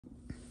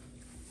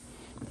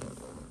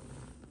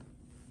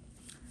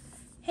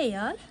Hey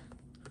y'all,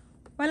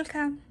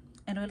 welcome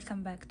and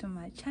welcome back to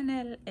my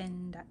channel,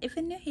 and if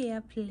you're new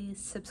here, please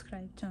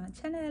subscribe to my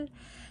channel.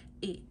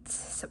 It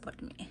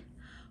support me.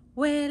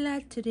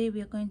 Well, today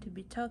we are going to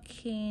be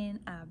talking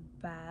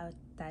about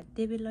the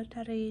Devi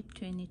Lottery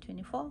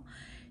 2024.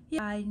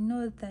 Yeah, I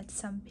know that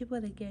some people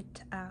they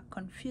get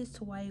confused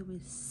why we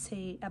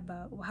say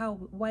about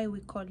why we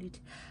call it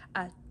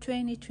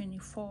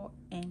 2024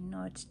 and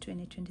not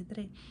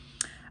 2023.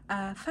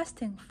 First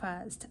thing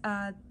first,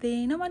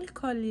 they normally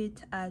call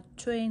it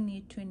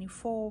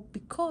 2024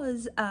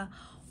 because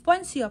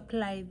once you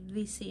apply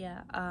this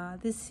year,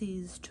 this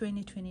is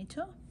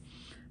 2022.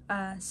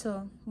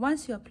 So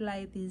once you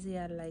apply this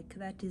year, like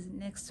that is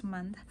next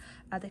month,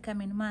 the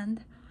coming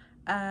month,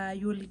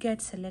 you will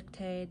get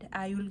selected.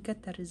 You will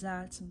get the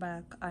results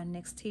back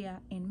next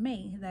year in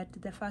May.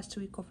 That the first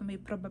week of May,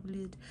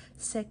 probably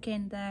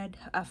second, third,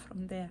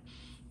 from there.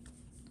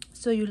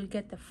 So you'll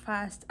get the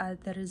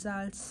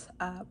results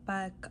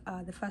back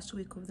the first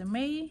week of the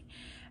May,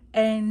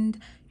 and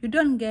you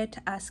don't get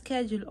a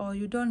schedule, or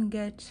you don't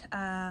get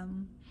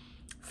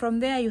from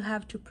there. You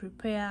have to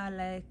prepare,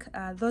 like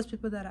those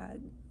people that are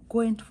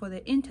going for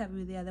the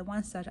interview, they are the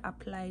ones that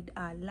applied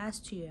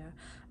last year,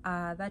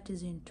 that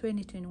is in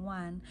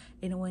 2021,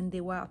 and when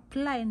they were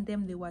applying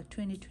them, they were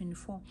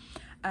 2024,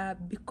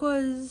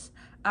 because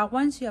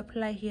once you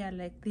apply here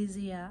like this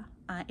year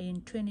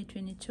in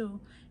 2022,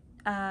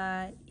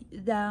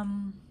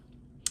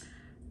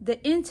 the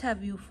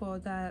interview for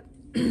the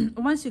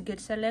once you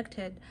get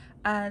selected,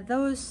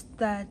 those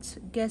that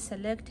get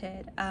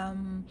selected,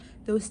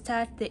 they'll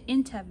start the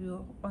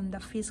interview on the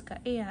fiscal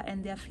year,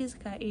 and the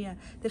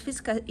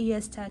fiscal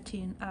year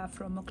starting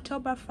from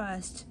October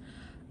 1st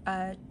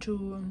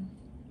to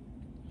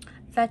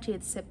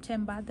 30th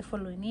September the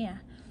following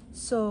year.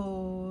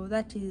 So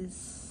that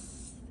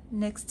is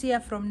next year,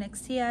 from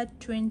next year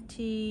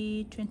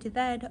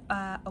 2023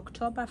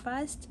 October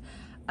 1st,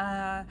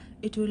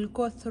 it will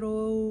go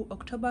through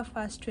October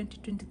 1st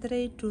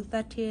 2023 to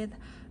 30th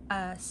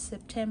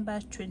September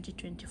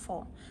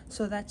 2024.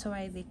 So that's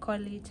why they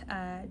call it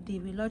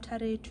Devi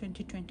Lottery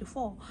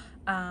 2024.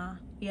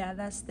 Yeah,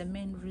 that's the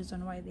main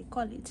reason why they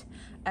call it.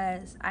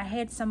 As I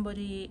had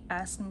somebody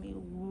ask me,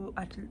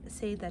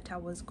 say that I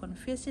was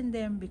confusing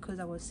them because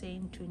I was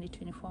saying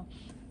 2024.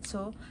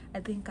 So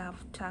I think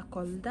I've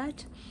tackled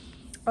that.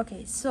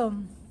 Okay, so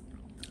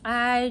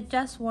I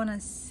just want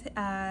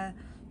to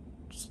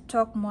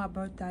talk more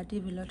about the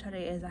Devi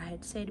Lottery, as I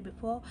had said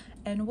before,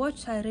 and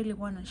what I really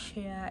want to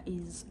share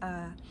is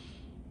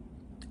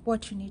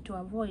what you need to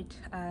avoid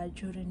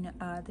during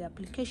the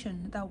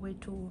application. That way,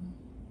 to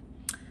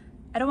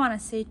I don't want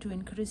to say to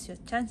increase your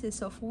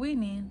chances of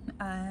winning,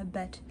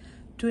 but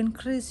to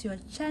increase your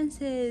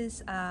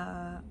chances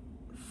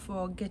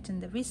for getting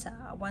the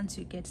visa once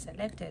you get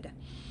selected,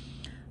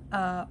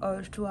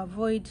 or to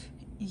avoid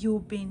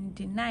you being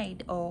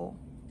denied, or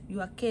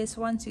your case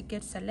once you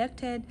get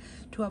selected,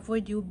 to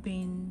avoid you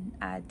being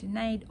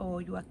denied or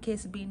your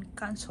case being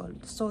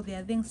cancelled. So there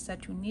are things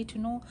that you need to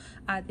know,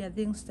 there are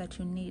things that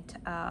you need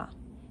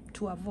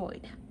to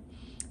avoid.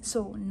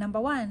 So number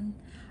one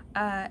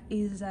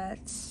is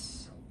that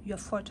your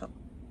photo.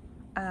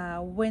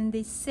 When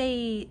they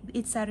say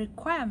it's a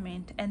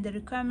requirement, and the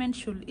requirement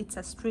it's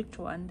a strict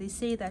one, they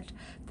say that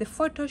the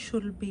photo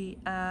should be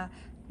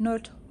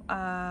not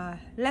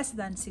less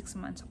than 6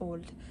 months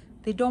old.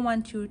 They don't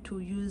want you to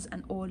use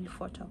an old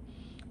photo.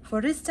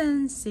 For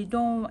instance,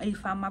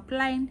 if I'm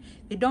applying,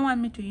 they don't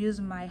want me to use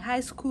my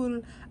high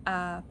school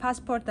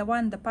passport,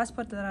 the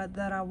passport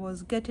that I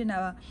was getting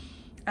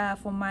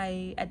for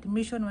my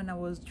admission when I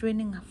was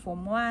joining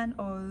Form 1,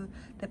 or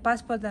the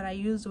passport that I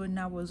used when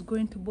I was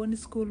going to boarding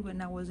school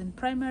when I was in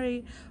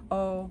primary,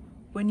 or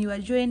when you are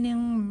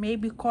joining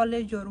maybe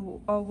college or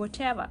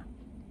whatever.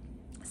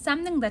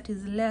 Something that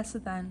is less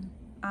than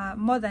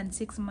more than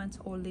 6 months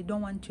old, they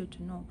don't want you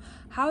to know.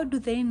 How do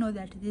they know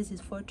that this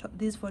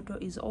photo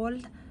is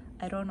old?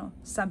 I don't know.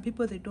 Some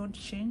people, they don't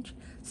change.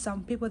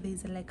 Some people,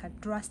 there's like a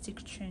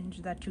drastic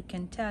change that you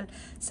can tell.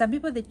 Some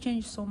people, they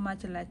change so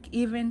much, like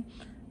even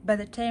by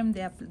the time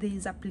there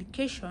is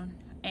application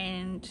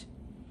and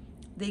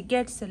they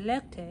get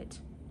selected,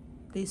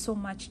 there's so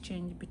much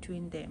change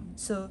between them.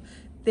 So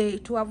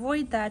to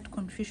avoid that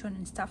confusion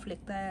and stuff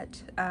like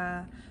that,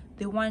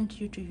 they want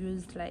you to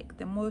use like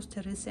the most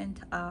recent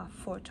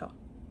photo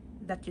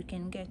that you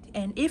can get,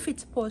 and if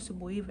it's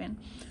possible, even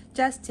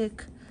just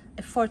take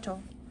a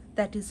photo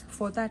that is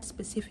for that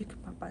specific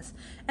purpose.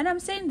 And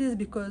I'm saying this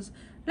because,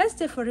 let's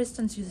say for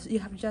instance, you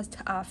have just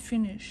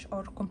finished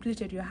or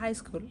completed your high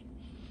school.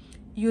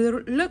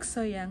 You look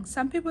so young.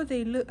 Some people,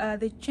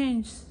 they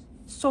change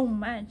so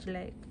much,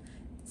 like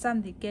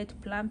some they get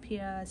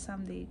plumpier,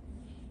 some they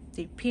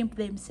pimp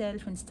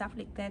themselves and stuff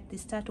like that. They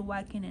start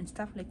working and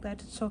stuff like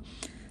that. So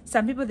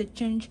some people, they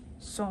change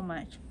so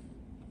much.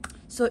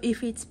 So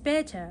if it's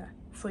better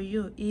for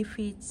you, if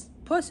it's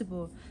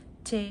possible,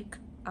 take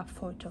a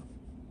photo.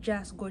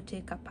 Just go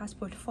take a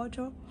passport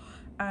photo,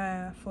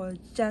 for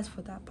just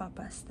for that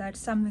purpose. That's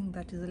something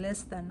that is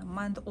less than a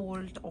month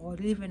old, or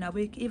even a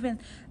week, even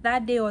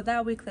that day or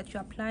that week that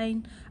you're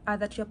applying,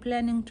 that you're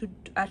planning to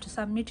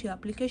submit your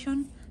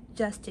application.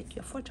 Just take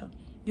your photo.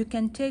 You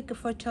can take a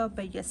photo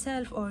by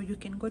yourself, or you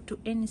can go to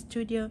any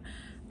studio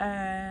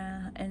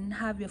and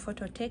have your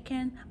photo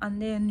taken,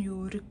 and then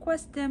you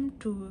request them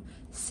to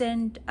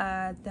send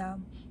the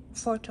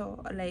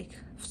photo like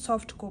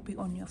soft copy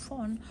on your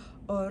phone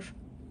or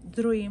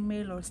through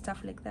email or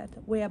stuff like that,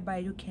 whereby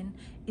you can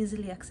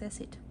easily access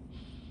it.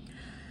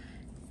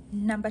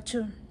 Number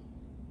 2,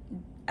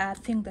 a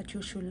thing that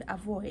you should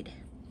avoid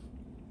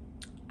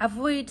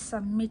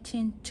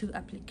submitting to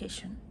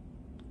application.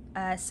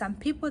 Some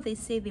people, they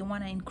say they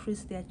want to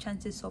increase their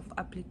chances of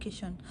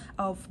application,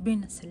 of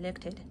being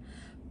selected.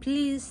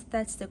 Please,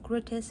 that's the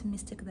greatest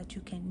mistake that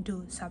you can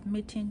do,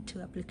 submitting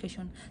to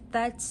application.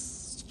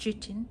 That's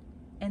cheating,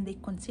 and they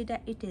consider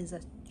it as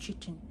a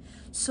cheating.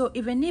 So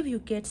even if you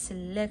get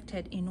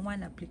selected in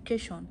one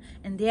application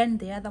and then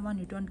the other one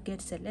you don't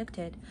get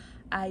selected,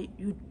 they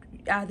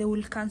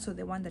will cancel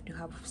the one that you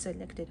have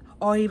selected.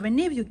 Or even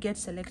if you get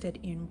selected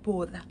in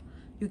both,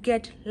 you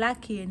get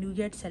lucky and you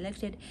get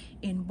selected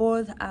in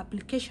both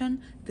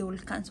application, they will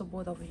cancel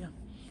both of you.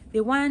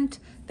 They want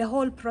the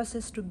whole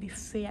process to be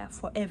fair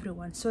for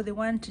everyone. So they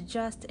want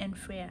just and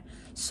fair.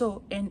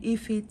 So, and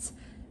if it's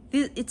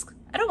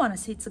I don't want to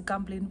say it's a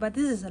gambling, but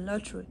this is a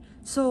lottery.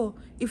 So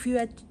if you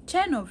are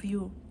 10 of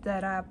you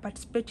that are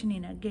participating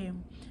in a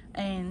game,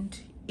 and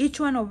each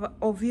one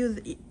of you,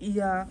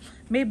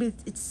 maybe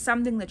it's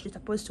something that you're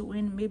supposed to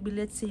win, maybe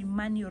let's say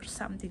money or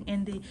something,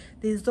 and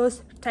there's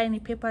those tiny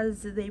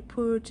papers they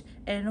put,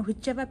 and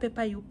whichever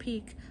paper you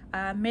pick,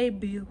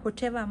 maybe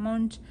whatever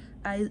amount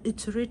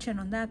it's written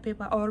on that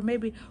paper, or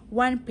maybe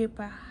one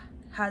paper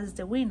has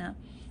the winner.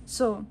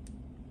 So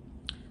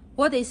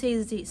what they say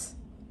is this: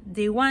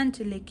 they want,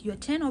 like, you're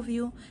 10 of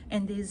you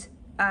and there's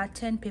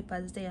 10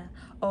 papers there,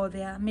 or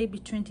there are maybe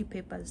 20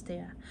 papers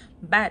there,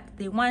 but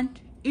they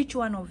want each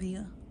one of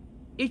you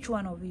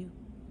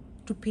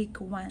to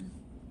pick one.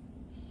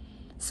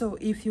 So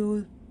if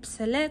you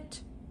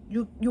select,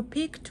 you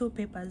pick 2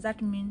 papers,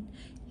 that means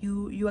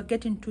you are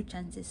getting 2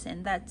 chances,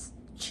 and that's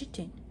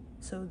cheating.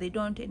 So they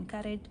don't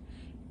encourage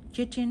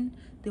cheating.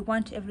 They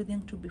want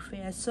everything to be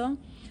fair. So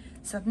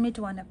submit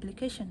one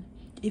application.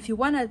 If you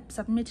want to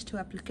submit 2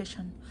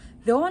 application,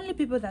 the only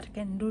people that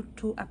can do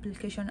 2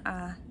 application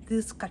are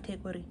this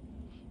category.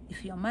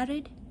 If you're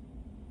married,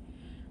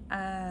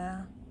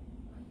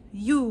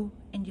 you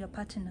and your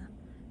partner,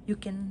 you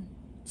can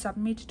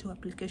submit 2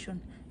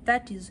 application.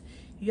 That is,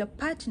 your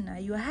partner,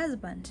 your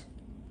husband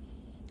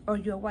or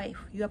your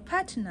wife, your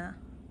partner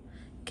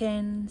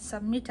can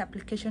submit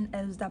application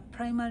as the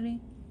primary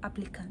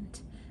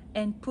applicant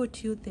and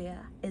put you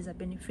there as a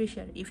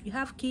beneficiary. If you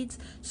have kids,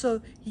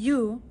 so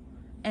you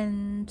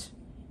and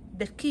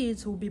the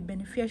kids will be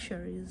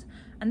beneficiaries.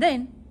 And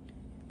then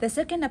the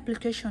second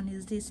application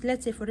is this.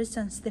 Let's say, for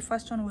instance, the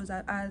first one was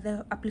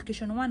the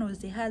application 1 was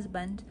the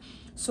husband.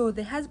 So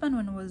the husband,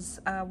 when was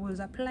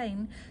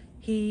applying,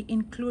 he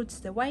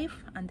includes the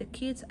wife and the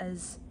kids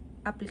as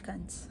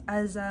applicants,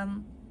 as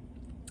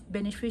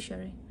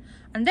beneficiary.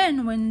 And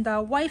then when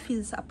the wife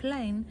is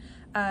applying,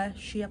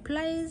 she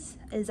applies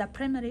as a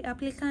primary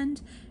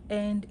applicant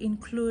and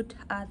include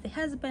the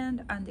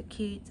husband and the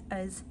kids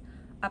as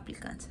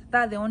applicants.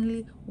 That's the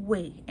only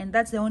way, and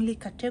that's the only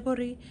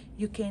category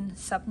you can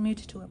submit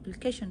to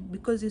application,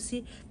 because you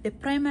see, the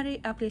primary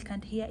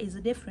applicant here is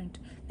different.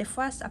 The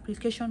first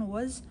application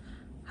was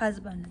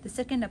husband, the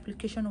second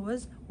application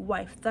was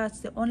wife. That's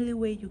the only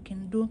way you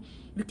can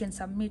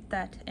submit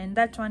that. And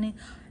that one,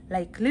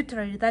 like,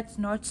 literally, that's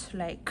not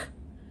like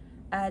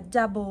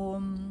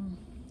double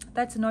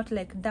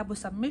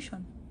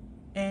submission.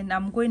 And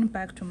I'm going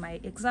back to my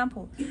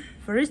example.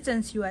 For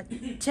instance, you are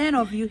 10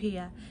 of you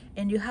here,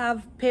 and you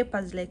have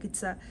papers like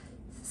it's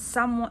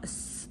one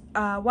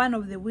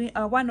of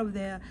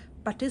the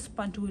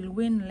participant will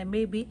win, like,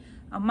 maybe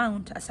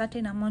a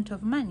certain amount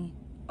of money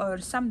or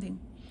something,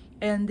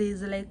 and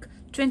there's like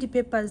 20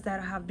 papers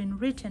that have been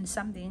written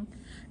something,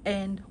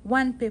 and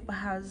one paper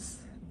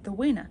has the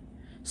winner.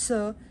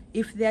 So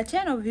if there are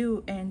 10 of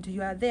you and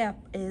you are there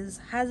as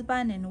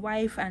husband and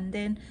wife, and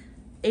then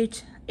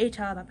eight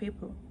other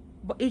people,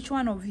 but each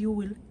one of you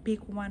will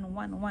pick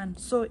one.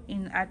 So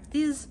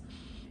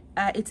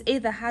it's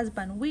either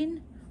husband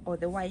win or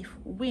the wife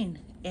win.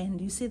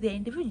 And you see, they're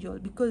individual,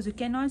 because you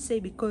cannot say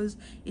because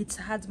it's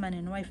husband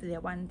and wife they're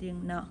one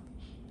thing. No.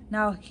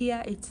 Now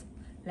here it's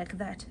like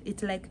that.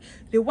 It's like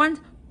they want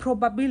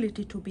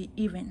probability to be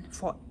even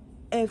for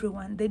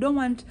everyone. They don't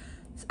want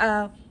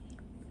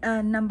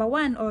number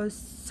 1 or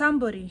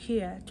somebody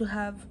here to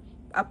have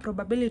a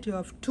probability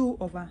of 2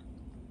 over.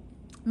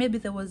 Maybe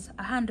there was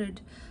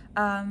 100.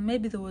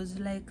 Maybe there was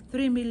like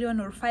 3 million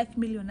or 5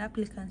 million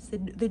applicants.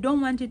 They don't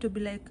want it to be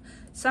like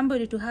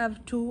somebody to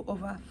have 2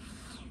 over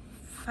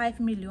 5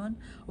 million,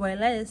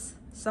 whereas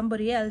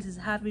somebody else is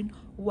having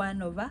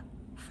 1 over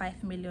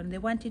 5 million. They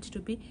want it to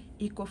be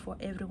equal for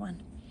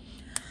everyone.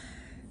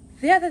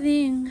 The other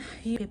thing,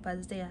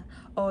 papers there,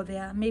 or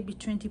there are maybe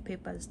 20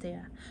 papers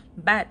there,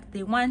 but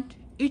they want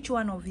each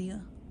one of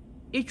you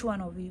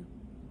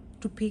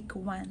to pick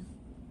one.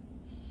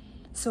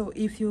 So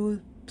if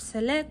you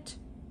select,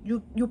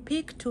 you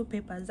pick 2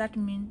 papers, that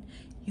means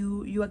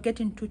you are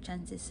getting 2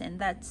 chances, and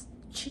that's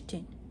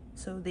cheating.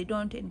 So they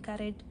don't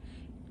encourage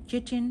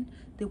cheating.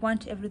 They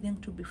want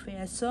everything to be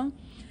fair. So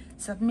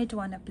submit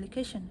 1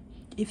 application.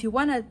 If you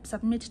want to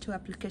submit 2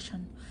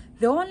 applications,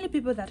 the only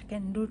people that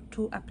can do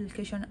 2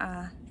 applications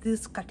are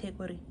this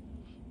category.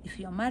 If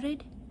you're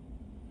married,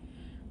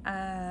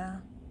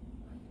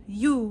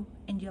 you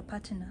and your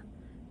partner,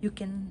 you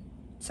can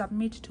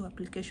submit 2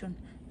 applications.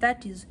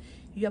 That is,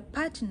 your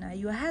partner,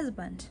 your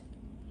husband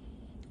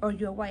or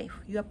your wife,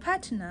 your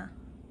partner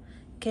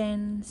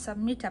can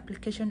submit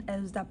application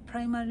as the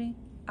primary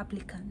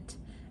applicant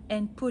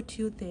and put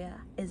you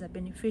there as a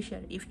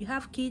beneficiary. If you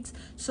have kids,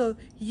 so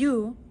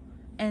you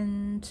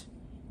and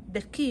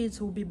the kids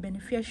will be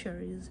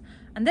beneficiaries.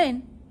 And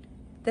then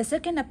the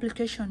second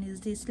application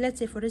is this. Let's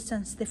say, for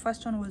instance, the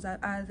first one was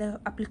the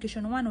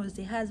application 1 was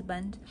the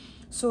husband.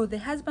 So the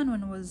husband,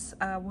 when was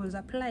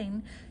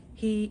applying,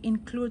 he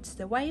includes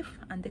the wife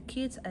and the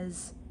kids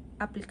as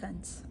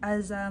applicants,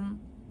 as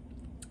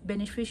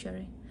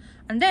beneficiary.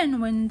 And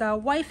then when the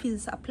wife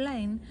is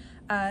applying,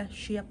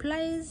 she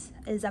applies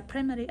as a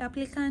primary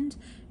applicant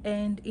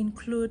and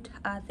include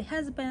the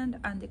husband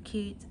and the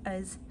kids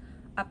as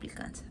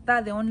applicants.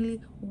 That's the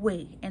only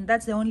way, and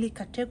that's the only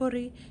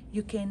category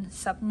you can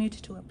submit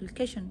to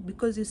application,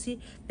 because you see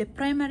the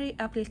primary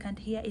applicant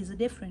here is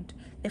different.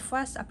 The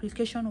first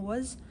application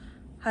was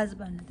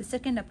husband, the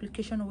second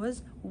application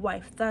was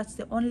wife. That's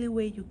the only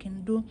way you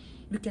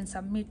can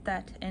submit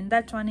that. And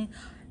that one,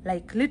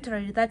 like,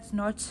 literally, that's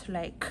not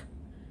like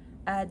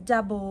a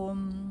double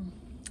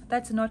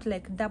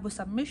double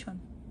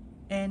submission.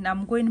 And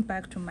I'm going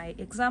back to my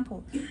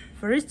example.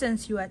 For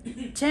instance, you are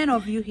 10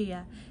 of you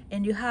here,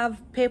 and you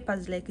have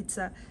papers like it's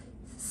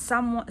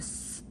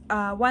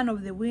one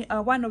of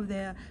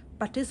the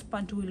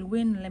participant will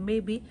win, like,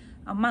 maybe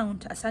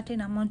a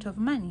certain amount of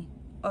money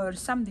or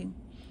something,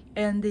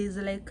 and there's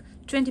like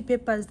 20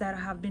 papers that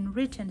have been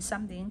written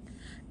something,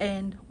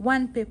 and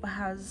 1 paper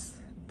has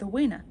the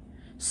winner.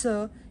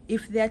 So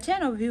if there are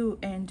 10 of you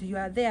and you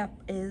are there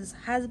as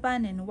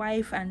husband and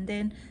wife, and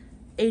then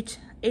eight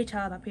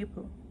other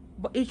people,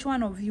 but each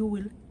one of you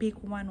will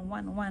pick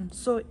one.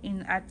 So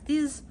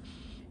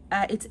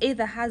it's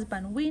either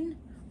husband win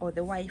or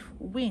the wife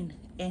win.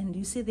 And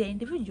you see, they're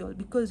individual,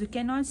 because you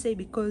cannot say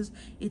because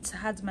it's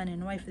husband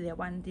and wife they're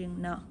one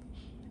thing. No.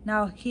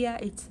 Now here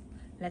it's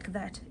like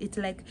that. It's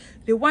like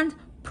they want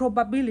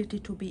probability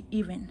to be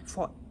even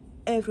for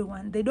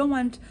everyone. They don't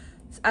want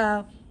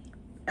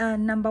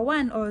number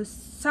 1 or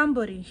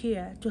somebody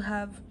here to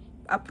have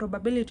a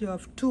probability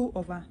of 2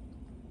 over.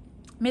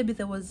 Maybe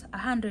there was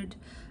 100.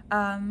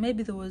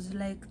 Maybe there was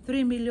like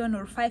 3 million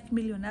or 5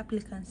 million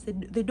applicants.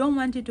 They don't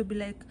want it to be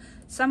like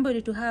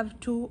somebody to have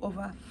 2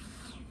 over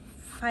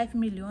 5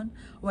 million,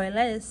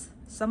 whereas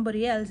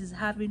somebody else is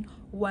having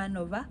 1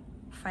 over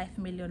 5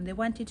 million. They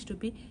want it to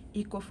be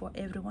equal for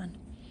everyone.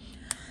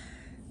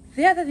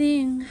 The other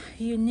thing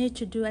you need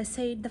to do, I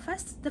said the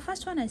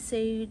first one, I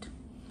said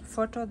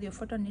your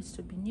photo needs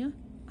to be new,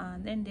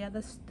 and then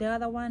the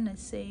other one, I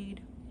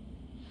said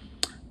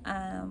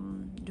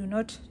do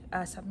not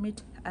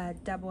submit a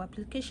double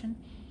application.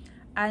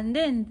 And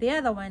then the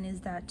other one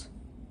is that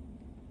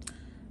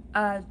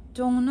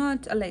do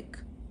not, like,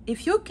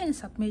 if you can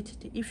submit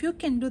it, if you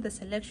can do the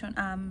selection,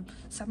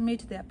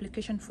 submit the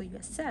application for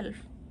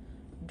yourself,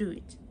 do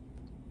it.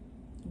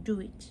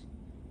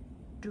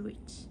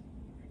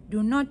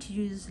 Do not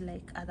use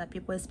like other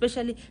people,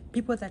 especially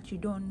people that you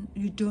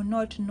do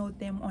not know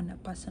them on a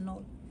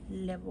personal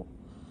level.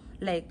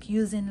 Like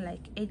using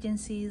like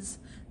agencies.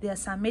 There are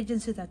some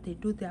agencies that they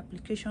do the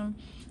application.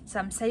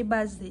 Some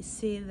cybers, they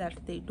say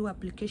that they do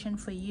application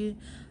for you.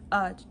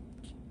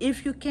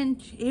 If you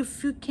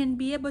can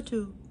be able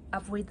to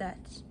avoid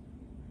that,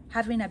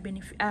 having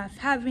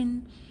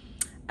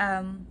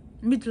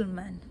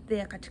middleman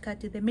there,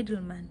 katikati, the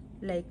middleman,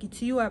 like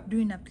it's you are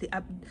doing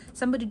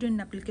somebody doing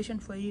an application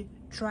for you,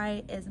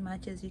 try as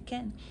much as you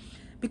can,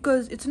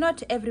 because it's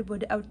not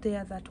everybody out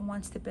there that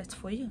wants the best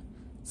for you.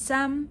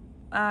 Some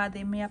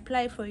they may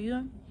apply for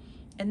you,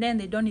 and then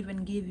they don't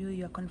even give you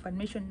your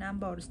confirmation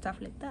number or stuff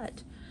like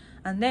that.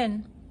 And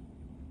then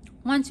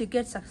once you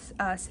get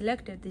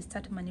selected, they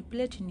start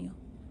manipulating you.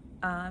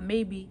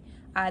 Maybe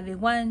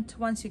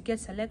once you get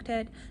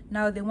selected,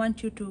 now they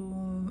want you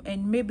to,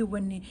 and maybe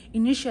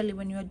initially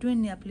when you are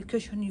doing the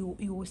application,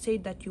 you will say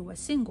that you were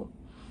single.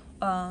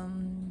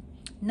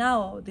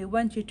 Now they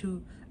want you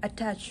to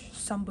attach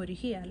somebody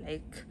here,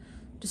 like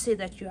to say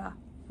that you are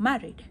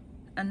married,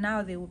 and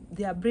now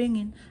they are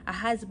bringing a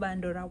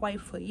husband or a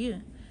wife for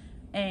you.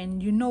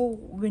 And you know,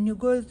 when you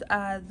go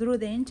through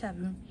the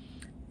interview,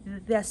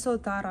 they are so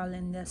thorough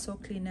and they're so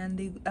clean, and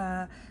they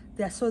are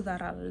so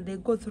thorough. They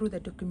go through the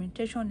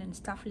documentation and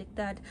stuff like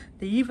that.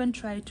 They even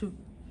try to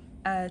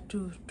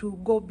to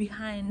go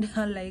behind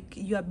like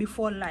your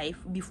before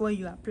life, before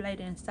you applied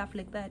and stuff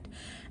like that.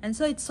 And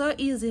so it's so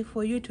easy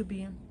for you to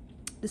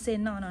say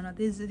no,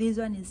 this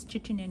one is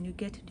cheating, and you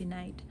get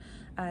denied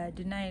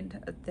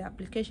the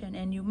application.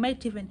 And you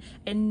might even,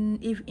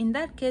 and if in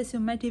that case, you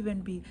might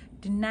even be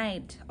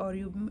denied, or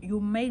you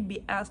might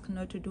be asked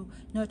not to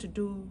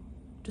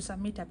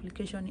submit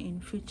application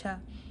in future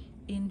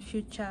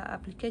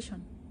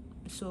application.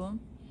 So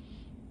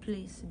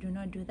please do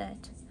not do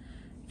that.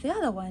 The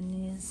other one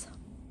is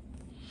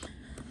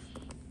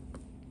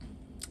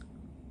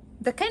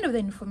the kind of the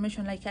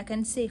information, like I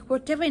can say,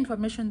 whatever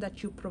information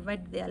that you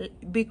provide there,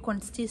 be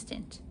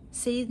consistent.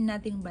 Say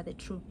nothing but the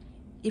truth.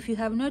 If you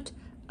have not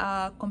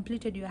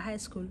completed your high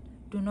school,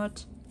 do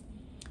not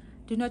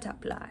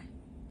apply,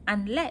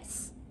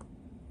 unless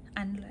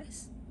by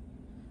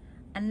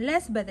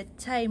the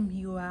time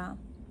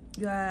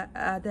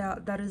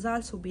the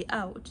results will be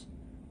out,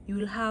 you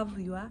will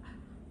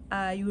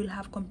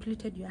have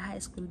completed your high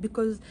school,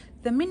 because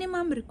the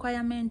minimum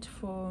requirement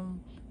for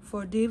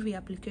DV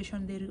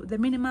application, the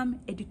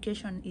minimum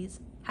education is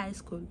high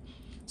school.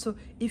 So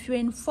if you're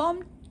in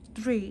Form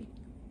 3,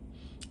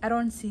 I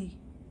don't see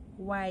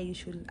why you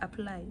should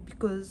apply,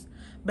 because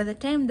by the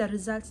time the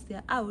results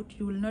are out,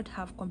 you will not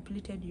have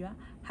completed your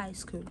high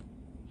school.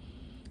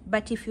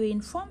 But if you're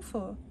in Form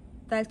 4,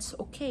 that's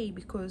okay,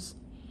 because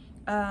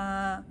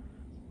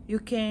you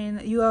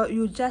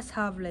just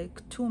have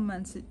like 2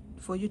 months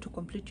for you to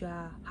complete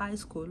your high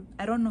school.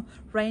 I don't know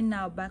right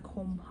now back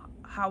home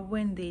how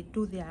when they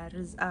do their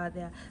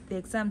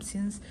exam,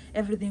 since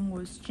everything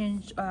was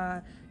changed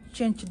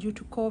due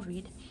to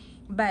COVID.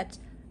 But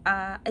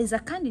as a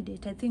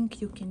candidate, I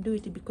think you can do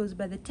it, because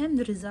by the time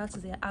the results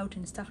are out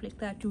and stuff like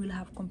that, you will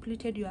have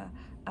completed your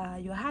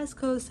high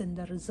schools, and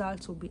the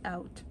results will be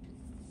out.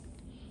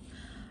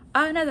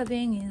 Another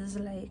thing is,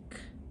 like,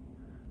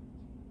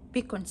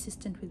 be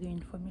consistent with your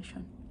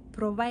information.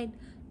 Provide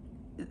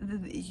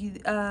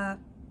the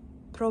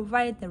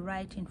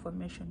right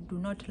information. Do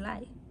not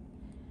lie.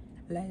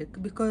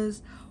 Like,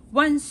 because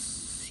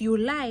once you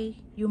lie,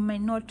 you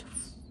might not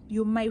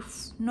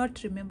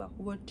remember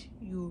what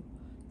you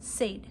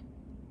said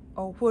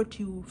or what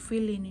you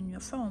fill in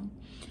your form.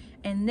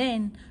 And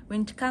then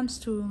when it comes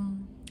to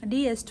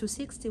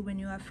DS-260, when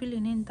you are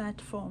filling in that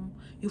form,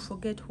 you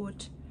forget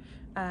what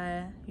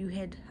you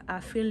had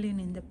filled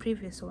in the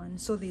previous one.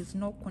 So there's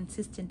no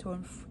consistent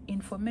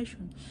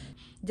information.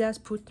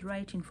 Just put the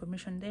right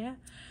information there,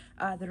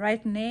 the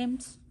right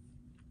names,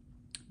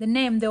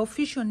 the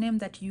official name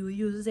that you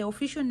use, the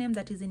official name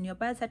that is in your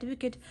birth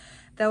certificate,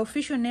 the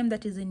official name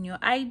that is in your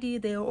ID,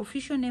 the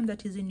official name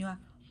that is in your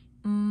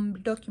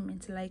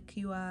documents, like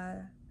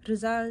your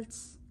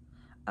results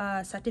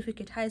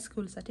certificate, high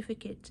school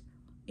certificate,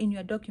 in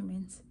your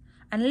documents.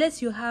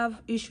 Unless you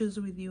have issues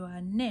with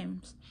your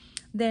names,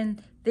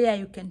 then there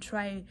you can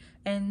try.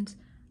 And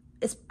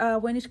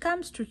when it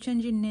comes to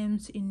changing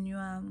names in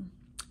your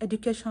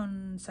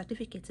education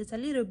certificates, it's a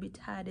little bit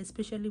hard,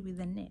 especially with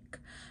the NEC.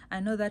 I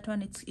know that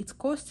one, it's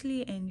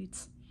costly, and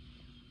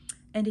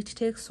it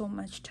takes so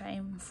much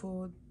time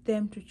for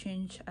them to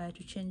change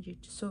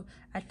it. So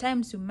at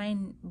times you might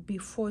be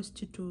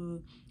forced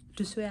to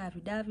swear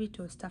affidavit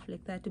or stuff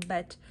like that.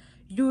 But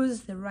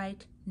use the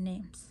right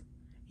names,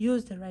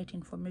 use the right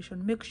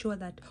information. Make sure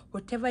that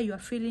whatever you are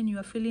filling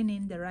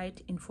in the right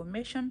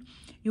information.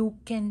 You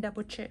can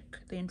double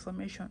check the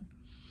information.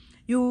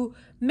 You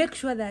make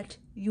sure that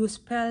you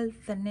spell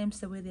the names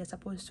the way they're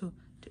supposed to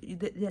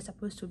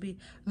be.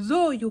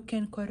 Though you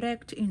can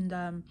correct in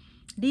the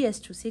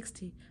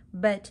DS-260,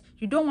 but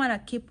you don't want to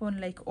keep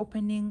on like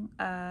opening,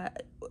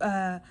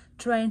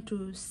 trying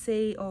to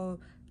say or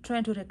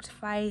trying to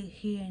rectify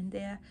here and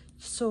there.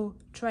 So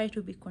try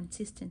to be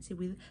consistent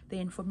with the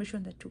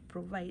information that you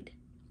provide.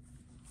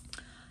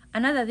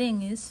 Another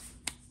thing is,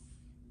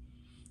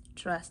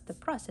 trust the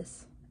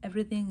process.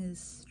 Everything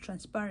is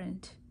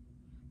transparent.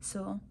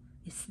 So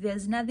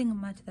there's nothing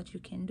much that you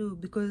can do,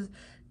 because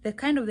the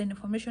kind of the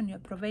information you're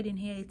providing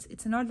here,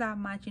 it's not that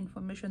much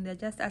information. They're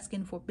just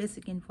asking for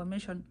basic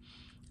information,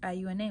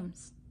 your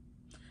names,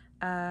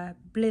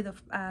 place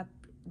of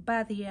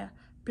birth year,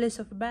 place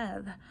of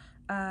birth,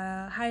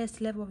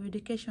 highest level of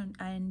education,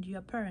 and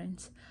your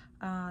parents.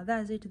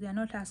 That's it. They're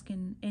not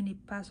asking any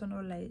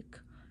personal like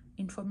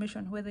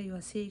information, whether you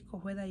are sick or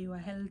whether you are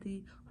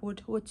healthy,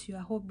 what's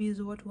your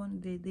hobbies, what one.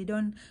 They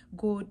don't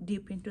go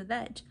deep into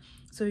that.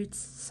 So it's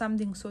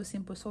something so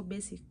simple, so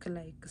basic,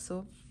 like,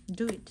 so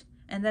do it.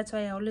 And that's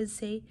why I always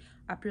say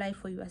apply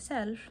for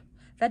yourself.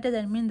 That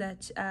doesn't mean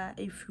that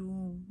if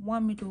you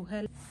want me to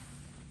help.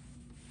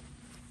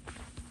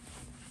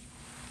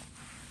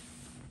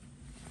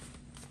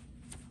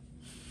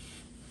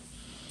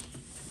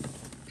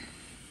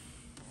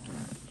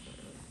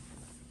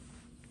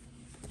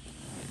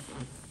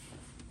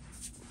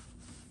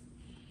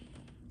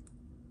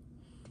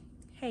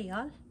 Hey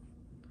y'all,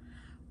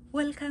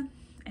 welcome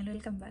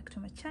back to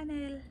my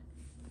channel.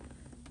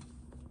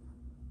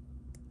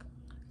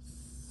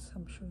 So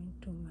I'm showing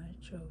too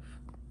much of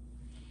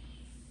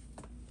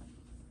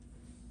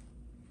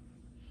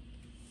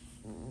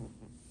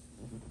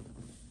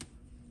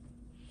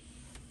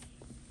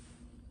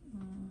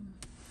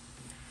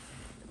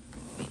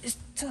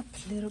top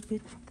a little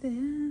bit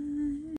there.